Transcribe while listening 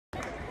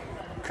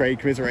Craig,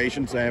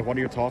 commiserations. What are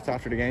your thoughts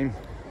after the game?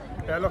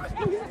 Yeah, look,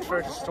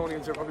 fair to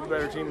Suttonians, they're probably the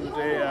better team of the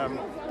day.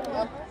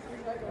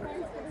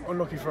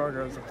 Unlucky for our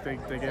girls, they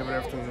gave it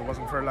everything. It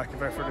wasn't for a lack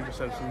of effort. They just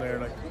said from there,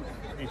 like,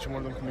 each one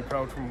of them can be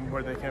proud from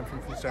where they came from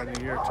the start of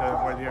the year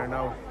to where they are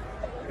now.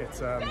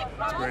 It's a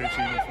great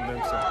achievement from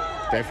them. So.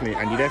 Definitely,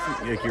 and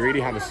you really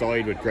have a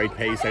side with great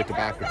pace out the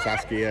back with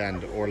Saskia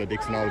and Orla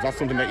Dixon. Is that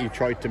something that you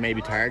tried to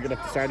maybe target at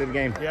the start of the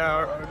game? Yeah,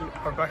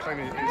 our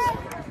backline is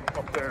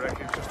up there. Like,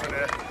 it's just trying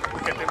to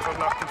get them to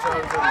unlock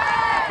themselves, and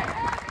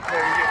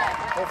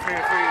hopefully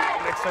if we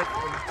next time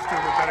we'll just do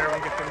a bit better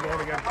and get them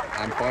going again.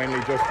 And finally,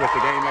 just with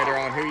the game later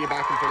on, who are you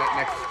backing for that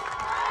next?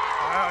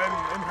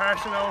 I'm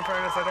impartial now, in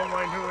fairness. I don't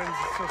mind who wins.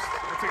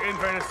 In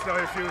fairness,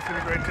 it's been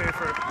a great day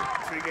for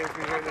 3 games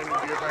being here and then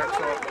we'll be apart.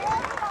 So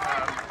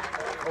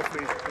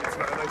hopefully it's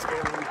not a nice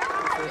game and we'll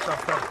finish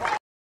off that.